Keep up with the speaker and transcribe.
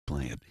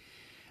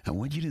I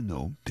want you to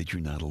know that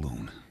you're not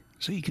alone,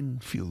 so you can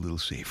feel a little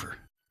safer,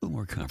 a little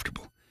more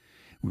comfortable.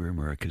 We're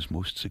America's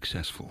most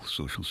successful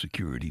Social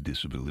Security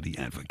disability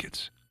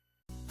advocates.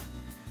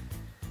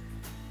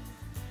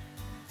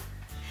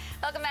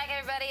 Welcome back,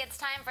 everybody. It's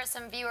time for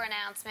some viewer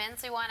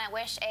announcements. We want to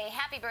wish a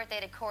happy birthday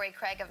to Corey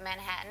Craig of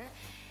Manhattan.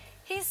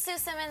 He's Sue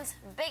Simmons'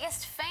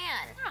 biggest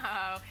fan.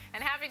 Oh,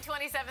 and happy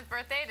 27th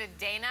birthday to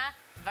Dana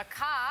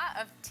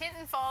Vaca of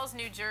Tinton Falls,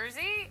 New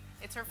Jersey.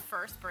 It's her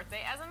first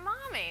birthday as a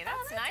mommy.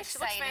 That's nice.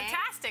 Exciting. She looks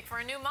fantastic for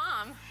a new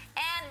mom.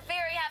 And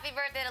very happy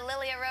birthday to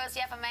Lilia Rose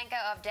Yefamenko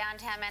of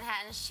downtown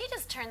Manhattan. She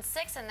just turned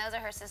 6, and those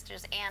are her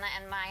sisters Anna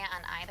and Maya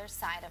on either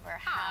side of her.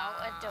 How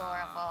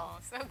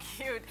adorable. So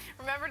cute.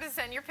 Remember to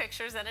send your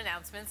pictures and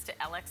announcements to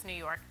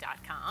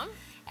lxnewyork.com.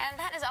 And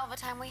that is all the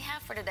time we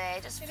have for today.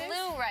 Just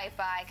flew right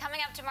by.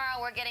 Coming up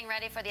tomorrow, we're getting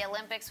ready for the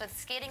Olympics with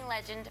skating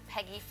legend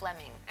Peggy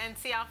Fleming. And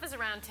Sialf is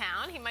around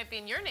town. He might be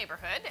in your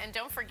neighborhood. And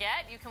don't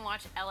forget, you can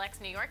watch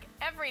LX New York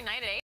every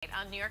night at 8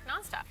 on New York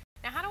Nonstop.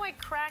 Now, how do I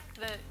crack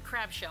the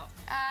crab shell?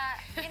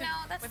 You know,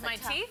 that's with the my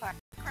tough teeth? part.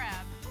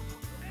 Crab.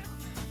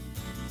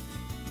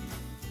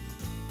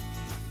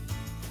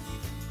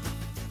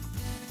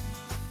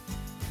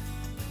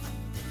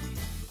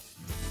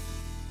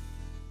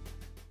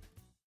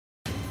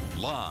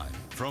 Live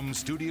from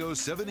Studio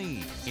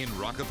 7E in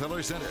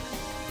Rockefeller Center,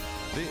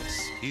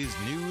 this is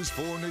News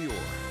 4 New York.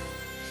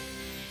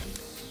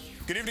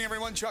 Good evening,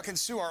 everyone. Chuck and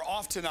Sue are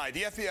off tonight.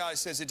 The FBI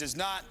says it does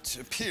not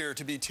appear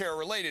to be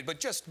terror-related, but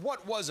just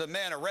what was a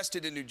man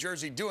arrested in New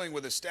Jersey doing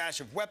with a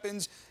stash of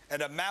weapons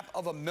and a map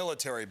of a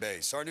military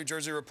base? Our New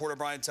Jersey reporter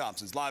Brian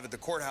Thompson's live at the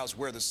courthouse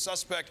where the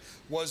suspect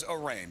was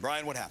arraigned.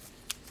 Brian, what happened?